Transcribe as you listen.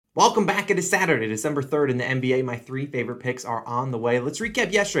Welcome back. It is Saturday, December 3rd in the NBA. My three favorite picks are on the way. Let's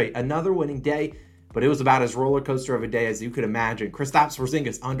recap yesterday. Another winning day, but it was about as roller coaster of a day as you could imagine. Kristaps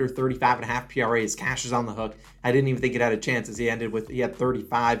Porzingis under 35.5 PRAs. Cash is on the hook. I didn't even think it had a chance as he had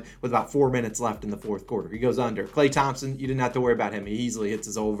 35 with about 4 minutes left in the fourth quarter. He goes under. Klay Thompson, you didn't have to worry about him. He easily hits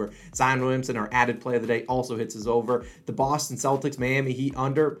his over. Zion Williamson, our added play of the day, also hits his over. The Boston Celtics, Miami Heat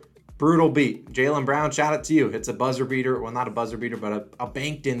under. Brutal beat. Jaylen Brown, shout out to you. It's a buzzer beater. Well, not a buzzer beater, but a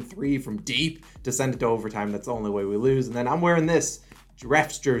banked in three from deep to send it to overtime. That's the only way we lose. And then I'm wearing this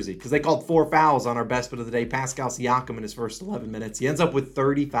ref's jersey because they called 4 fouls on our best bet of the day. Pascal Siakam in his first 11 minutes. He ends up with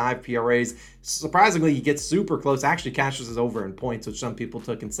 35 PRAs. Surprisingly, he gets super close. Actually cashes his over in points, which some people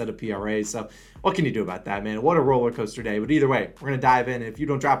took instead of PRAs. So what can you do about that, man? What a roller coaster day. But either way, we're going to dive in. If you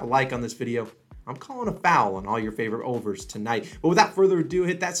don't drop a like on this video, I'm calling a foul on all your favorite overs tonight. But without further ado,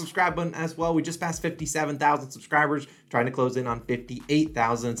 hit that subscribe button as well. We just passed 57,000 subscribers, trying to close in on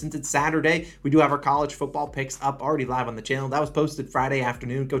 58,000. Since it's Saturday, we do have our college football picks up already live on the channel. That was posted Friday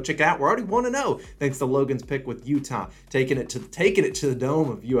afternoon. Go check it out. We're already 1-0 thanks to Logan's pick with Utah, taking it to the dome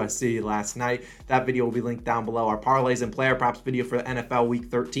of USC last night. That video will be linked down below. Our parlays and player props video for the NFL Week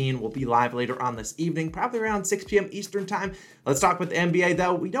 13 will be live later on this evening, probably around 6 p.m. Eastern time. Let's talk about the NBA,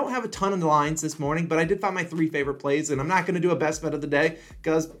 though. We don't have a ton of the lines this morning, but I did find my three favorite plays, and I'm not going to do a best bet of the day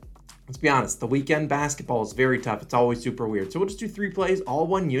because, let's be honest, the weekend basketball is very tough. It's always super weird. So we'll just do 3 plays, all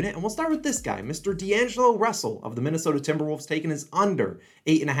one unit, and we'll start with this guy, Mr. D'Angelo Russell of the Minnesota Timberwolves, taking his under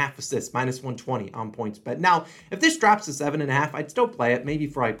 8.5 assists, minus 120 on points bet. Now, if this drops to 7.5, I'd still play it, maybe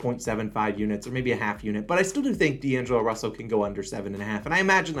for like 0.75 units or maybe a half unit, but I still do think D'Angelo Russell can go under 7.5, and I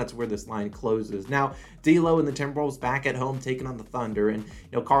imagine that's where this line closes. Now, D'Lo and the Timberwolves back at home taking on the Thunder, and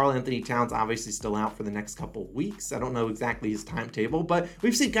Karl Anthony Towns obviously still out for the next couple weeks. I don't know exactly his timetable, but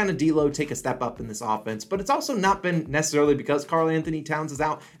we've seen kind of D'Lo take a step up in this offense, but it's also not been necessarily because Karl Anthony Towns is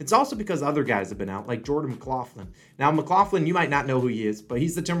out. It's also because other guys have been out, like Jordan McLaughlin. Now, McLaughlin, you might not know who he is, but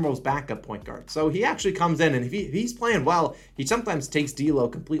he's the Timberwolves' backup point guard. So he actually comes in, and if he's playing well, he sometimes takes D'Lo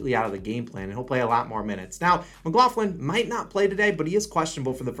completely out of the game plan, and he'll play a lot more minutes. Now, McLaughlin might not play today, but he is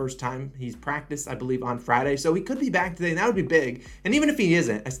questionable for the first time. He's practiced, I believe, on Friday, so he could be back today, and that would be big. And even if he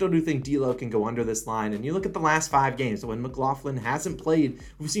isn't, I still do think D'Lo can go under this line. And you look at the last 5 games, when McLaughlin hasn't played,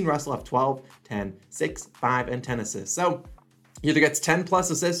 we've seen Russell have 12, 10, 6, 5, and 10 assists. So he either gets 10 plus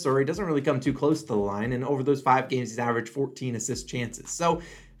assists or he doesn't really come too close to the line. And over those 5 games, he's averaged 14 assist chances. So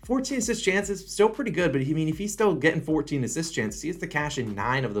 14 assist chances, still pretty good, but if he's still getting 14 assist chances, he has to cash in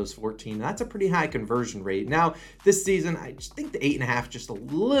 9 of those 14. That's a pretty high conversion rate. Now, this season, I just think the 8.5 is just a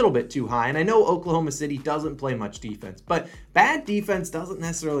little bit too high, and I know Oklahoma City doesn't play much defense, but bad defense doesn't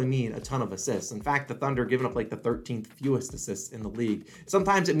necessarily mean a ton of assists. In fact, the Thunder are giving up like the 13th fewest assists in the league.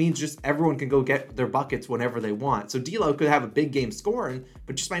 Sometimes it means just everyone can go get their buckets whenever they want. So D'Lo could have a big game scoring,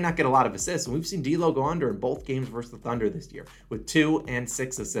 but just might not get a lot of assists, and we've seen D'Lo go under in both games versus the Thunder this year with 2 and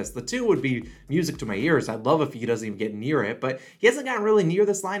 6 assists. The 2 would be music to my ears. I'd love if he doesn't even get near it, but he hasn't gotten really near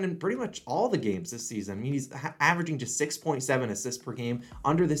this line in pretty much all the games this season. I mean, he's averaging just 6.7 assists per game,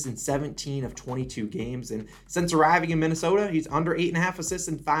 under this in 17 of 22 games. And since arriving in Minnesota, he's under 8.5 assists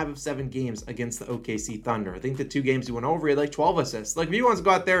in 5 of 7 games against the OKC Thunder. I think the 2 games he went over, he had like 12 assists. Like, if he wants to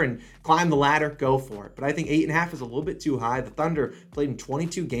go out there and climb the ladder, go for it. But I think 8.5 is a little bit too high. The Thunder played in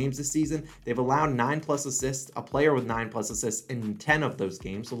 22 games this season. They've allowed 9 plus assists, a player with 9 plus assists in 10 of those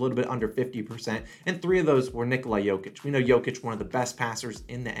games, so a little bit under 50%, and 3 of those were Nikola Jokic. We know Jokic, one of the best passers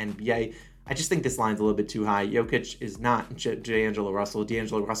in the NBA. I just think this line's a little bit too high. Jokic is not D'Angelo Russell.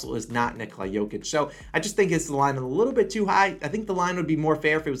 D'Angelo Russell is not Nikola Jokic. So I just think it's the line a little bit too high. I think the line would be more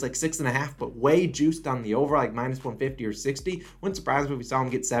fair if it was like 6.5, but way juiced on the over, like minus 150 or 60. Wouldn't surprise me if we saw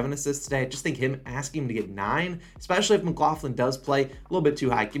him get 7 assists today. I just think asking him to get 9, especially if McLaughlin does play, a little bit too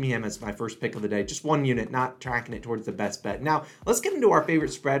high. Give me him as my first pick of the day. Just 1 unit, not tracking it towards the best bet. Now, let's get into our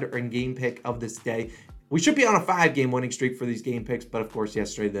favorite spread or game pick of this day. We should be on a 5-game winning streak for these game picks, but of course,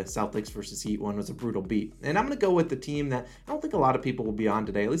 yesterday the Celtics versus Heat one was a brutal beat. And I'm going to go with the team that I don't think a lot of people will be on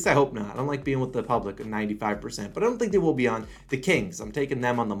today. At least I hope not. I don't like being with the public at 95%, but I don't think they will be on. The Kings, I'm taking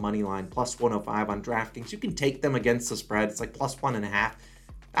them on the money line, plus 105 on DraftKings. You can take them against the spread. It's like plus 1.5.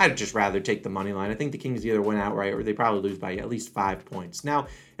 I'd just rather take the money line. I think the Kings either win outright or they probably lose by at least 5 points. Now,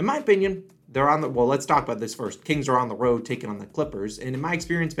 in my opinion, let's talk about this first. Kings are on the road taking on the Clippers. And in my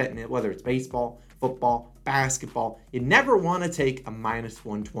experience betting it, whether it's baseball, football, basketball, you never want to take a minus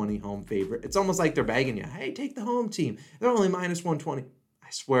 120 home favorite. It's almost like they're begging you, hey, take the home team. They're only minus 120. I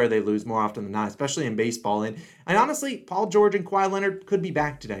swear they lose more often than not, especially in baseball. And honestly, Paul George and Kawhi Leonard could be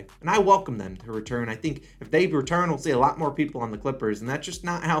back today, and I welcome them to return. I think if they return, we'll see a lot more people on the Clippers, and that's just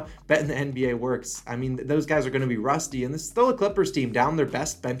not how betting the NBA works. I mean, those guys are going to be rusty, and this is still a Clippers team down their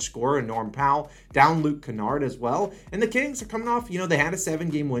best bench scorer in Norm Powell, down Luke Kennard as well. And the Kings are coming off, they had a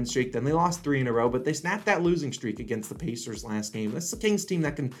 7-game win streak, then they lost 3 in a row, but they snapped that losing streak against the Pacers last game. This is a Kings team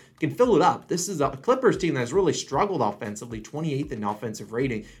that can fill it up. This is a Clippers team that's really struggled offensively, 28th in offensive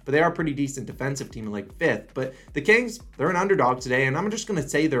rating, but they are a pretty decent defensive team, like 5th. But the Kings, they're an underdog today, and I'm just going to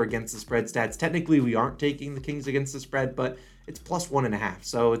say they're against the spread stats. Technically, we aren't taking the Kings against the spread, but it's plus 1.5.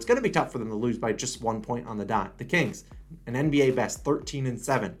 So it's going to be tough for them to lose by just 1 point on the dot. The Kings, an NBA best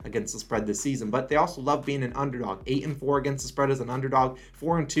 13-7 against the spread this season, but they also love being an underdog. 8-4 against the spread as an underdog,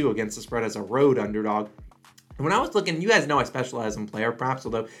 4-2 against the spread as a road underdog. And when I was looking, you guys know I specialize in player props,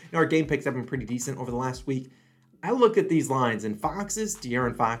 although our game picks have been pretty decent over the last week. I look at these lines, and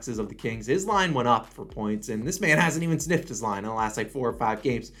De'Aaron Fox's of the Kings, his line went up for points, and this man hasn't even sniffed his line in the last 4 or 5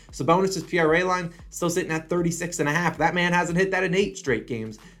 games. Sabonis' PRA line still sitting at 36.5. That man hasn't hit that in 8 straight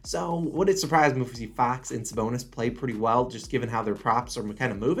games. So would it surprise me if we see Fox and Sabonis play pretty well, just given how their props are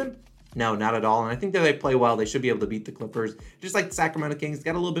kind of moving? No, not at all. And I think that they play well. They should be able to beat the Clippers. Just like the Sacramento Kings,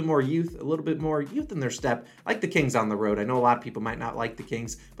 got a little bit more youth in their step. Like the Kings on the road. I know a lot of people might not like the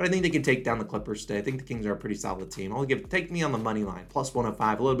Kings, but I think they can take down the Clippers today. I think the Kings are a pretty solid team. Take me on the money line, plus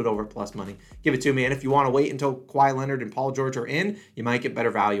 105, a little bit over plus money. Give it to me. And if you want to wait until Kawhi Leonard and Paul George are in, you might get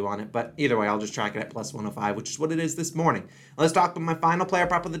better value on it. But either way, I'll just track it at plus 105, which is what it is this morning. Let's talk about my final player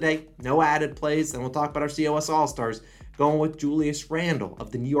prop of the day. No added plays. Then we'll talk about our COS All-Stars. Going with Julius Randle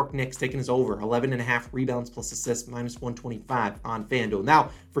of the New York Knicks, taking his over 11.5 rebounds plus assists, minus 125 on FanDuel. Now,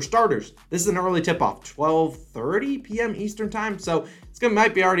 for starters, this is an early tip-off, 12:30 p.m. Eastern time, so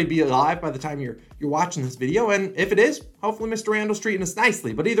might already be live by the time you're watching this video, and if it is, hopefully Mr. Randle's treating us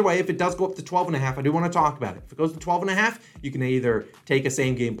nicely. But either way, if it does go up to 12.5, I do want to talk about it. If it goes to 12.5, you can either take a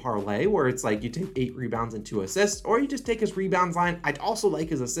same-game parlay, where it's like you take 8 rebounds and 2 assists, or you just take his rebounds line. I'd also like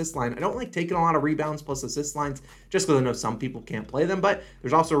his assist line. I don't like taking a lot of rebounds plus assist lines, just because I know some people can't play them, but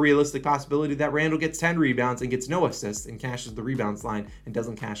there's also a realistic possibility that Randle gets 10 rebounds and gets no assists and cashes the rebounds line and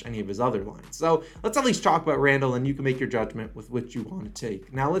doesn't cash any of his other lines. So let's at least talk about Randle, and you can make your judgment with which you want to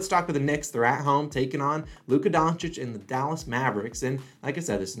take. Now let's talk with the Knicks. They're at home taking on Luka Doncic and the Dallas Mavericks, and like I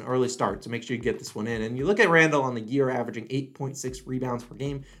said, it's an early start, so make sure you get this one in. And you look at Randle on the year, averaging 8.6 rebounds per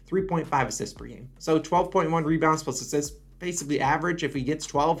game, 3.5 assists per game. So 12.1 rebounds plus assists, basically average. If he gets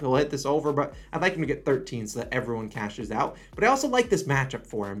 12, he'll hit this over, but I'd like him to get 13 so that everyone cashes out. But I also like this matchup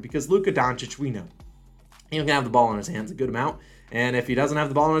for him because Luka Doncic, we know, he can have the ball in his hands a good amount. And if he doesn't have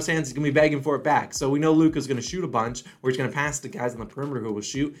the ball in his hands, he's going to be begging for it back. So we know Luka's going to shoot a bunch, or he's going to pass to guys on the perimeter who will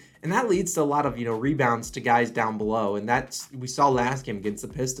shoot. And that leads to a lot of, rebounds to guys down below. And we saw last game against the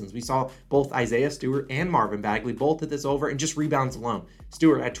Pistons. We saw both Isaiah Stewart and Marvin Bagley both hit this over, and just rebounds alone.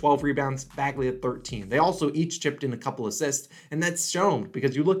 Stewart had 12 rebounds, Bagley had 13. They also each chipped in a couple assists, and that's shown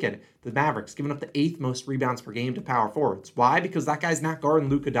because you look at it. The Mavericks giving up the 8th most rebounds per game to power forwards. Why? Because that guy's not guarding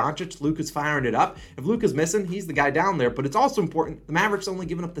Luka Doncic. Luka's firing it up. If Luka's missing, he's the guy down there. But it's also important, the Mavericks only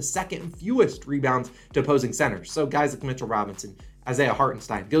giving up the 2nd fewest rebounds to opposing centers. So guys like Mitchell Robinson, Isaiah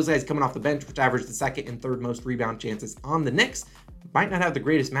Hartenstein, those guys coming off the bench, which average the 2nd and 3rd most rebound chances on the Knicks, might not have the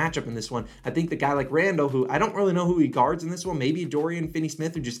greatest matchup in this one. I think the guy like Randle, who I don't really know who he guards in this one, maybe Dorian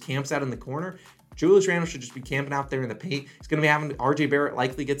Finney-Smith, who just camps out in the corner. Julius Randle should just be camping out there in the paint. He's going to be having RJ Barrett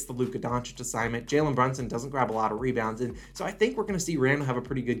likely gets the Luka Doncic assignment. Jalen Brunson doesn't grab a lot of rebounds. And so I think we're going to see Randle have a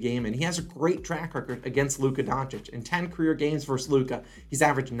pretty good game. And he has a great track record against Luka Doncic. In 10 career games versus Luka, he's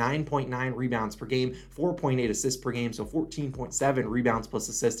averaged 9.9 rebounds per game, 4.8 assists per game, so 14.7 rebounds plus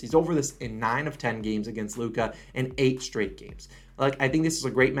assists. He's over this in 9 of 10 games against Luka in 8 straight games. I think this is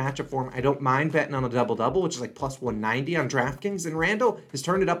a great matchup for him. I don't mind betting on a double-double, which is like plus 190 on DraftKings. And Randle has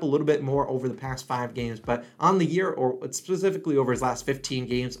turned it up a little bit more over the past 5 games, but on the year, or specifically over his last 15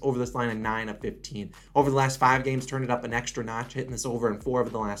 games, over this line of 9 of 15. Over the last 5 games, turned it up an extra notch, hitting this over in 4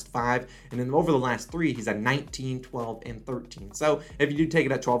 of the last 5. And then over the last 3, he's at 19, 12, and 13. So if you do take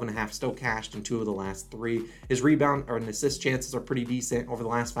it at 12.5, still cashed in 2 of the last 3. His rebound or assist chances are pretty decent. Over the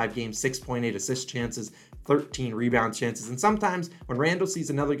last 5 games, 6.8 assist chances, 13 rebound chances. And sometimes when Randle sees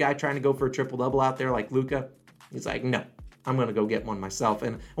another guy trying to go for a triple-double out there like Luka, he's like, no, I'm going to go get one myself.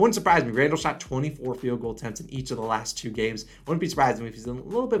 And it wouldn't surprise me. Randle shot 24 field goal attempts in each of the last 2 games. Wouldn't be surprising if he's in a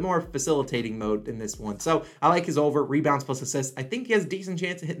little bit more facilitating mode in this one. So I like his over, rebounds plus assists. I think he has a decent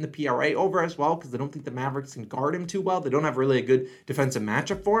chance of hitting the PRA over as well because I don't think the Mavericks can guard him too well. They don't have really a good defensive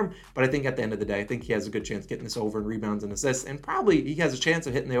matchup for him. But I think at the end of the day, I think he has a good chance of getting this over in rebounds and assists. And probably he has a chance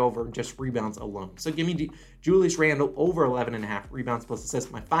of hitting the over in just rebounds alone. So give me Julius Randle over 11.5 rebounds plus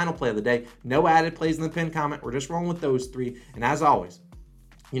assists. My final play of the day. No added plays in the pinned comment. We're just rolling with those 3. And as always,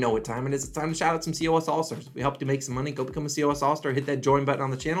 you know what time it is. It's time to shout out some COS All-Stars. If we helped you make some money, go become a COS All-Star. Hit that join button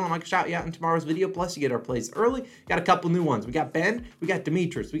on the channel, and I'll shout you out in tomorrow's video. Plus, you get our plays early. Got a couple new ones. We got Ben, we got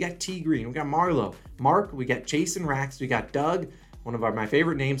Demetrius, we got T Green, we got Marlo, Mark, we got Chase and Rax, we got Doug, one of my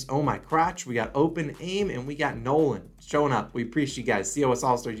favorite names, Oh My Crotch, we got Open Aim, and we got Nolan showing up. We appreciate you guys. COS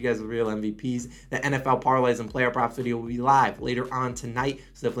All-Stars, you guys are the real MVPs. The NFL Parlays and Player Props video will be live later on tonight,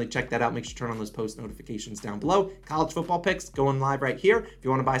 so definitely check that out. Make sure to turn on those post notifications down below. College football picks going live right here. If you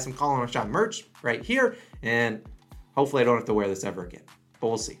want to buy some Call on a Shot merch, right here. And hopefully I don't have to wear this ever again, but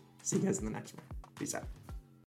we'll see. See you guys in the next one. Peace out.